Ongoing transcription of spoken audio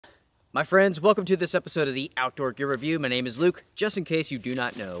My friends, welcome to this episode of the Outdoor Gear Review. My name is Luke, just in case you do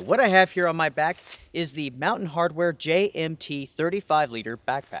not know. What I have here on my back is the Mountain Hardwear JMT 35-liter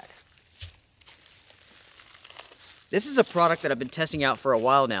backpack. This is a product that I've been testing out for a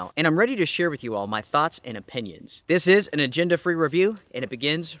while now, and I'm ready to share with you all my thoughts and opinions. This is an agenda-free review, and it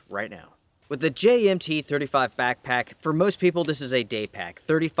begins right now. With the JMT 35 backpack, for most people this is a day pack.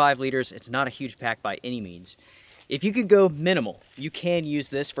 35 liters, it's not a huge pack by any means. If you can go minimal, you can use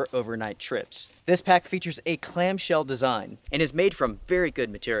this for overnight trips. This pack features a clamshell design and is made from very good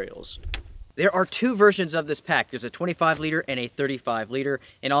materials. There are two versions of this pack. There's a 25 liter and a 35 liter,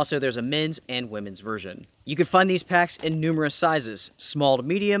 and also there's a men's and women's version. You can find these packs in numerous sizes, small to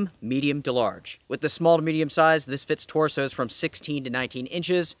medium, medium to large. With the small to medium size, this fits torsos from 16 to 19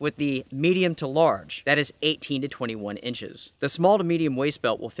 inches. With the medium to large, that is 18 to 21 inches. The small to medium waist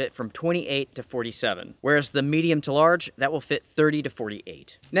belt will fit from 28 to 47, whereas the medium to large, that will fit 30 to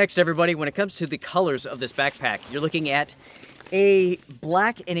 48. Next, everybody, when it comes to the colors of this backpack, you're looking at a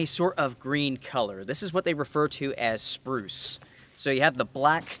black and a sort of green color. This is what they refer to as spruce. So you have the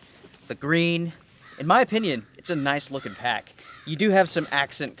black, the green. In my opinion, it's a nice looking pack. You do have some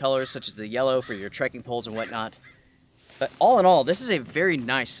accent colors such as the yellow for your trekking poles and whatnot. But all in all, this is a very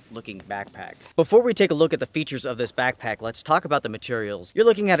nice looking backpack. Before we take a look at the features of this backpack, let's talk about the materials. You're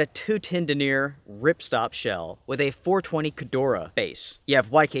looking at a 210 denier ripstop shell with a 420 Cordura base. You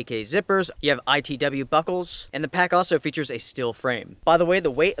have YKK Zippers, you have ITW buckles, and the pack also features a steel frame. By the way, the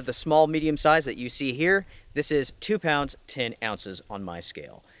weight of the small medium size that you see here, this is 2 pounds 10 ounces on my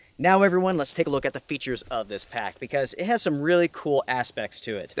scale. Now everyone, let's take a look at the features of this pack because it has some really cool aspects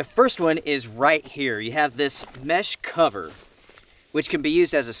to it. The first one is right here. You have this mesh cover, which can be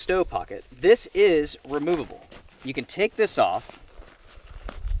used as a stow pocket. This is removable. You can take this off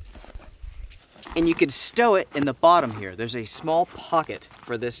and you can stow it in the bottom here. There's a small pocket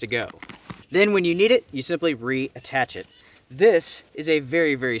for this to go. Then when you need it, you simply reattach it. This is a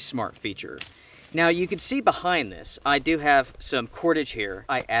very, very smart feature. Now you can see behind this, I do have some cordage here.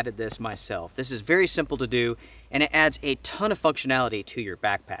 I added this myself. This is very simple to do and it adds a ton of functionality to your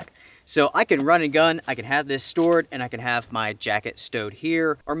backpack. So I can run and gun, I can have this stored, and I can have my jacket stowed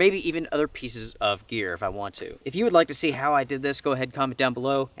here, or maybe even other pieces of gear if I want to. If you would like to see how I did this, go ahead and comment down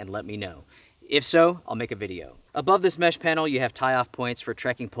below and let me know. If so, I'll make a video. Above this mesh panel, you have tie-off points for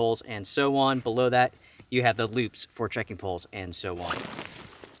trekking poles and so on. Below that, you have the loops for trekking poles and so on.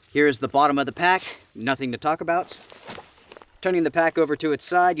 Here's the bottom of the pack, nothing to talk about. Turning the pack over to its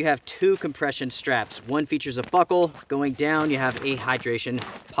side, you have two compression straps. One features a buckle. Going down, you have a hydration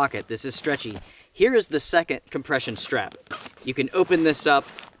pocket. This is stretchy. Here is the second compression strap. You can open this up.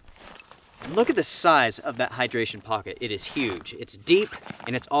 Look at the size of that hydration pocket. It is huge. It's deep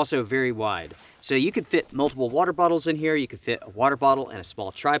and it's also very wide. So you can fit multiple water bottles in here. You can fit a water bottle and a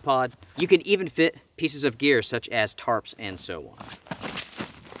small tripod. You can even fit pieces of gear such as tarps and so on.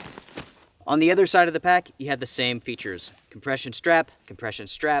 On the other side of the pack, you have the same features. Compression strap,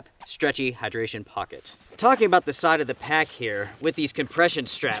 stretchy hydration pocket. Talking about the side of the pack here, with these compression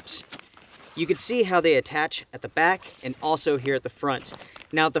straps, you can see how they attach at the back and also here at the front.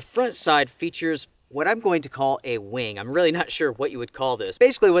 Now the front side features what I'm going to call a wing. I'm really not sure what you would call this.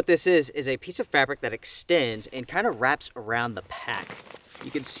 Basically what this is a piece of fabric that extends and kind of wraps around the pack.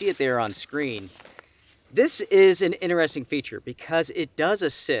 You can see it there on screen. This is an interesting feature because it does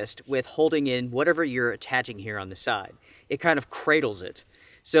assist with holding in whatever you're attaching here on the side. It kind of cradles it.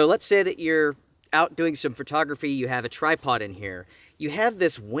 So let's say that you're out doing some photography, you have a tripod in here. You have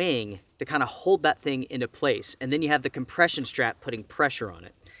this wing to kind of hold that thing into place, and then you have the compression strap putting pressure on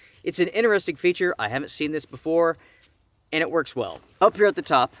it. It's an interesting feature. I haven't seen this before, and it works well. Up here at the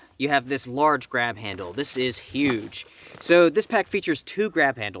top, you have this large grab handle. This is huge. So this pack features two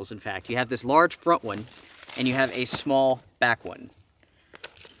grab handles, in fact. You have this large front one, and you have a small back one.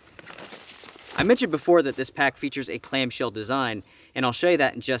 I mentioned before that this pack features a clamshell design, and I'll show you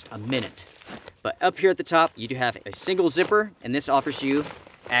that in just a minute. But up here at the top, you do have a single zipper, and this offers you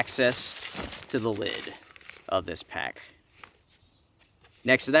access to the lid of this pack.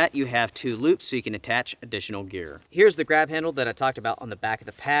 Next to that, you have two loops so you can attach additional gear. Here's the grab handle that I talked about on the back of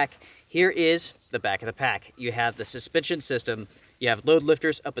the pack. Here is the back of the pack. You have the suspension system. You have load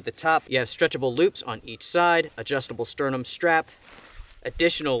lifters up at the top. You have stretchable loops on each side, adjustable sternum strap,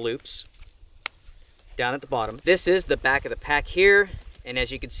 additional loops down at the bottom. This is the back of the pack here. And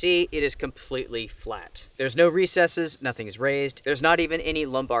as you can see, it is completely flat. There's no recesses, nothing is raised. There's not even any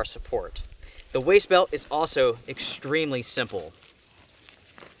lumbar support. The waist belt is also extremely simple.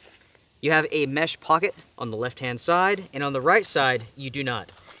 You have a mesh pocket on the left-hand side, and on the right side, you do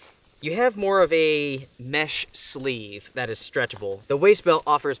not. You have more of a mesh sleeve that is stretchable. The waist belt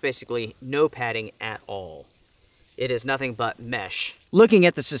offers basically no padding at all. It is nothing but mesh. Looking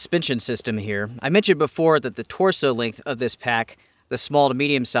at the suspension system here, I mentioned before that the torso length of this pack, the small to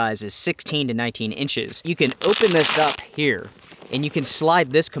medium size, is 16 to 19 inches. You can open this up here, and you can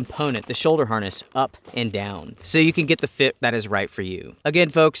slide this component, the shoulder harness, up and down, so you can get the fit that is right for you. Again,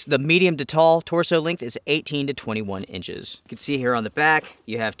 folks, the medium to tall torso length is 18 to 21 inches. You can see here on the back,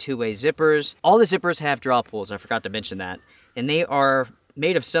 you have two-way zippers. All the zippers have draw pulls, I forgot to mention that, and they are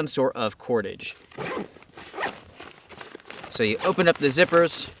made of some sort of cordage. So you open up the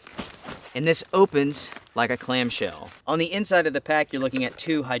zippers, and this opens like a clamshell. On the inside of the pack, you're looking at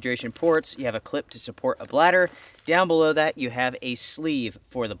 2 hydration ports. You have a clip to support a bladder. Down below that, you have a sleeve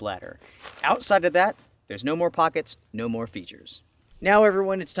for the bladder. Outside of that, there's no more pockets, no more features. Now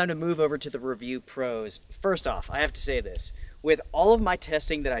everyone, it's time to move over to the review pros. First off, I have to say this. With all of my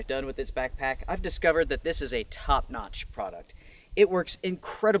testing that I've done with this backpack, I've discovered that this is a top-notch product. It works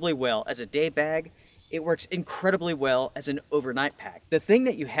incredibly well as a day bag. It works incredibly well as an overnight pack. The thing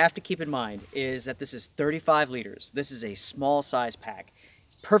that you have to keep in mind is that this is 35 liters. This is a small size pack.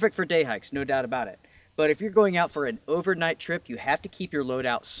 Perfect for day hikes, no doubt about it. But if you're going out for an overnight trip, you have to keep your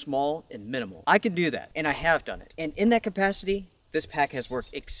loadout small and minimal. I can do that, and I have done it. And in that capacity, this pack has worked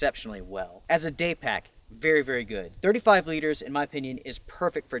exceptionally well. As a day pack, very, very good. 35 liters, in my opinion, is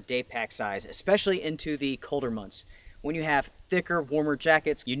perfect for day pack size, especially into the colder months. When you have thicker, warmer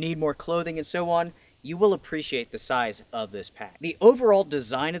jackets, you need more clothing and so on, you will appreciate the size of this pack. The overall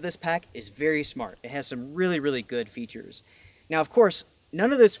design of this pack is very smart. It has some really, really good features. Now, of course,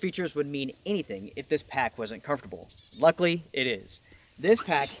 none of those features would mean anything if this pack wasn't comfortable. Luckily, it is. This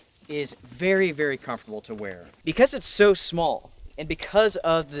pack is very, very comfortable to wear. Because it's so small, and because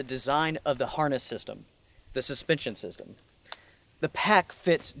of the design of the harness system, the suspension system, the pack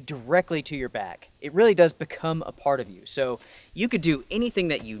fits directly to your back. It really does become a part of you. So you could do anything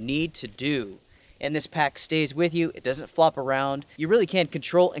that you need to do, and this pack stays with you. It doesn't flop around. You really can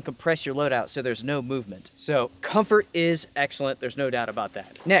control and compress your loadout so there's no movement. So comfort is excellent. There's no doubt about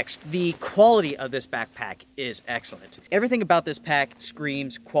that. Next, the quality of this backpack is excellent. Everything about this pack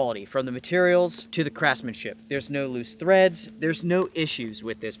screams quality, from the materials to the craftsmanship. There's no loose threads. There's no issues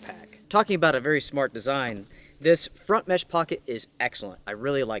with this pack. Talking about a very smart design, this front mesh pocket is excellent. I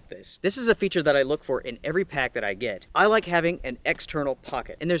really like this. This is a feature that I look for in every pack that I get. I like having an external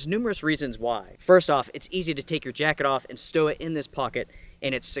pocket, and there's numerous reasons why. First off, it's easy to take your jacket off and stow it in this pocket,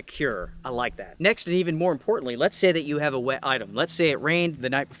 and it's secure. I like that. Next, and even more importantly, let's say that you have a wet item. Let's say it rained the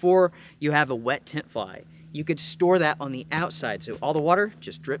night before, you have a wet tent fly. You could store that on the outside, so all the water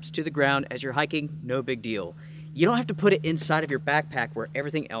just drips to the ground as you're hiking, no big deal. You don't have to put it inside of your backpack where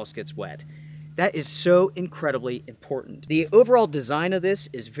everything else gets wet. That is so incredibly important. The overall design of this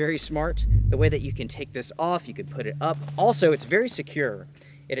is very smart. The way that you can take this off, you can put it up. Also, it's very secure.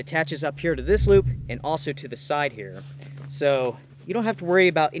 It attaches up here to this loop and also to the side here. So you don't have to worry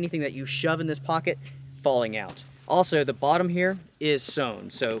about anything that you shove in this pocket falling out. Also, the bottom here is sewn.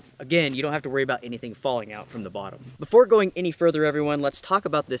 So again, you don't have to worry about anything falling out from the bottom. Before going any further, everyone, let's talk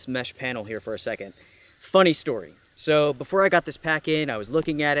about this mesh panel here for a second. Funny story. So before I got this pack in, I was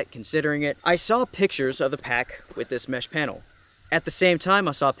looking at it, considering it. I saw pictures of the pack with this mesh panel. At the same time,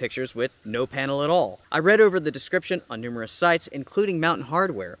 I saw pictures with no panel at all. I read over the description on numerous sites, including Mountain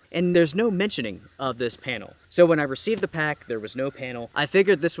Hardwear, and there's no mentioning of this panel. So when I received the pack, there was no panel. I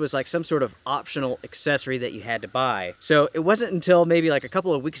figured this was like some sort of optional accessory that you had to buy. So it wasn't until maybe like a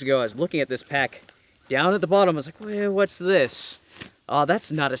couple of weeks ago I was looking at this pack. Down at the bottom, I was like, well, what's this? Oh,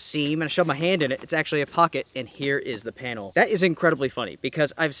 that's not a seam, and I shoved my hand in it. It's actually a pocket, and here is the panel. That is incredibly funny,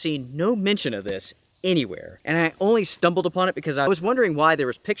 because I've seen no mention of this anywhere, and I only stumbled upon it because I was wondering why there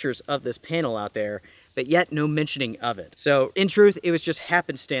was pictures of this panel out there, but yet no mentioning of it. So, in truth, it was just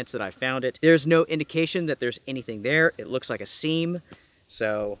happenstance that I found it. There's no indication that there's anything there. It looks like a seam,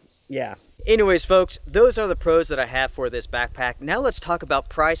 so yeah. Anyways, folks, those are the pros that I have for this backpack. Now let's talk about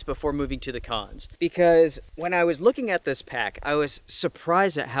price before moving to the cons. Because when I was looking at this pack, I was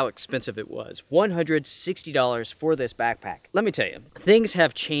surprised at how expensive it was. $160 for this backpack. Let me tell you, things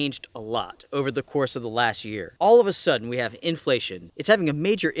have changed a lot over the course of the last year. All of a sudden, we have inflation. It's having a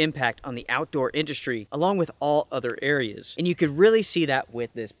major impact on the outdoor industry, along with all other areas. And you could really see that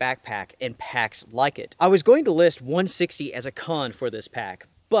with this backpack and packs like it. I was going to list $160 as a con for this pack,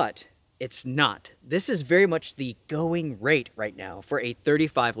 but it's not. This is very much the going rate right now for a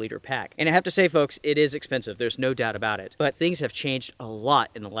 35-liter pack. And I have to say, folks, it is expensive. There's no doubt about it. But things have changed a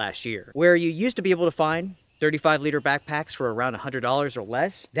lot in the last year. Where you used to be able to find 35-liter backpacks for around $100 or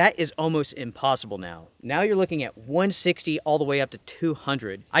less. That is almost impossible now. Now you're looking at $160 all the way up to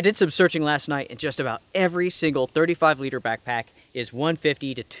 $200. I did some searching last night, and just about every single 35-liter backpack is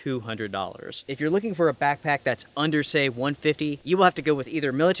 $150 to $200. If you're looking for a backpack that's under, say, $150, you will have to go with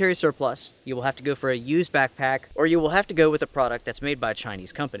either military surplus, you will have to go for a used backpack, or you will have to go with a product that's made by a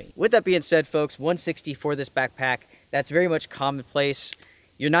Chinese company. With that being said, folks, $160 for this backpack, that's very much commonplace.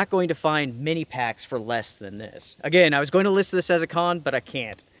 You're not going to find many packs for less than this. Again, I was going to list this as a con, but I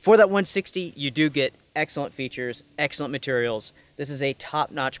can't. For that $160, you do get excellent features, excellent materials. This is a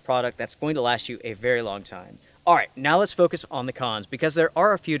top-notch product that's going to last you a very long time. All right, now let's focus on the cons, because there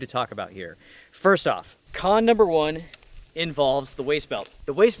are a few to talk about here. First off, con number one involves the waist belt.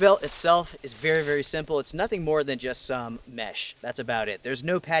 The waist belt itself is very, very simple. It's nothing more than just some mesh. That's about it. There's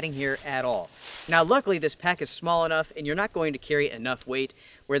no padding here at all. Now, luckily, this pack is small enough and you're not going to carry enough weight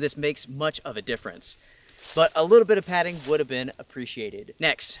where this makes much of a difference. But a little bit of padding would have been appreciated.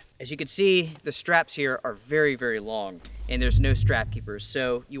 Next, as you can see, the straps here are very, very long and there's no strap keepers,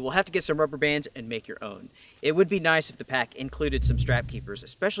 so you will have to get some rubber bands and make your own. It would be nice if the pack included some strap keepers,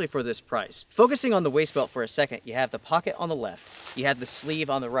 especially for this price. Focusing on the waist belt for a second, you have the pocket on the left, you have the sleeve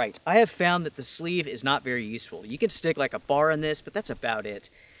on the right. I have found that the sleeve is not very useful. You can stick like a bar in this, but that's about it.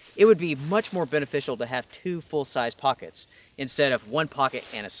 It would be much more beneficial to have two full-size pockets instead of one pocket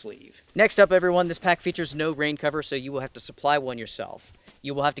and a sleeve. Next up, everyone, this pack features no rain cover, so you will have to supply one yourself.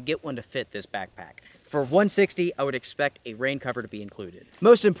 You will have to get one to fit this backpack. For $160, I would expect a rain cover to be included.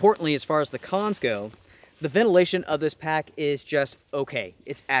 Most importantly, as far as the cons go, the ventilation of this pack is just okay.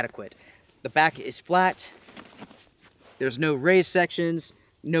 It's adequate. The back is flat. There's no raised sections,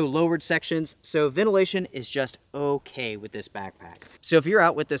 no lowered sections, so ventilation is just okay with this backpack. So if you're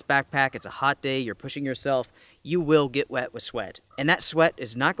out with this backpack, it's a hot day, you're pushing yourself, you will get wet with sweat. And that sweat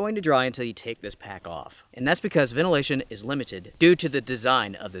is not going to dry until you take this pack off. And that's because ventilation is limited due to the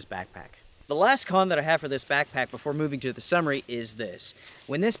design of this backpack. The last con that I have for this backpack before moving to the summary is this.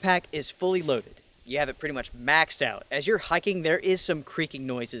 When this pack is fully loaded, you have it pretty much maxed out. As you're hiking, there is some creaking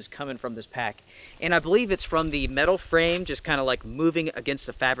noises coming from this pack, and I believe it's from the metal frame just kind of like moving against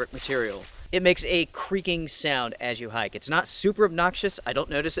the fabric material. It makes a creaking sound as you hike. It's not super obnoxious, I don't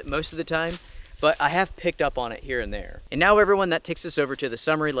notice it most of the time, but I have picked up on it here and there. And now everyone, that takes us over to the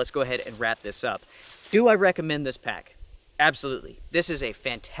summary. Let's go ahead and wrap this up. Do I recommend this pack? Absolutely. This is a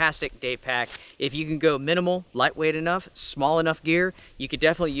fantastic day pack. If you can go minimal, lightweight enough, small enough gear, you could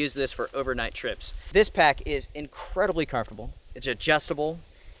definitely use this for overnight trips. This pack is incredibly comfortable. It's adjustable.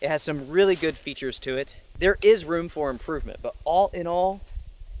 It has some really good features to it. There is room for improvement, but all in all,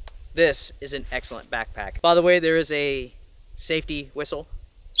 this is an excellent backpack. By the way, there is a safety whistle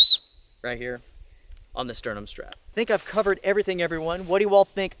right here on the sternum strap. I think I've covered everything, everyone. What do you all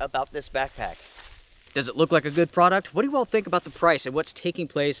think about this backpack? Does it look like a good product? What do you all think about the price and what's taking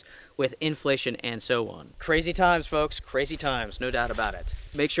place with inflation and so on? Crazy times, folks, crazy times, no doubt about it.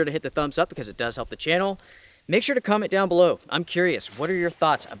 Make sure to hit the thumbs up because it does help the channel. Make sure to comment down below. I'm curious, what are your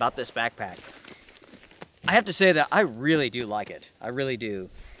thoughts about this backpack? I have to say that I really do like it. I really do.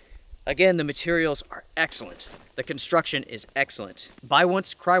 Again, the materials are excellent. The construction is excellent. Buy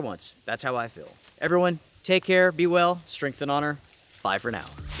once, cry once. That's how I feel. Everyone, take care, be well, strength and honor. Bye for now.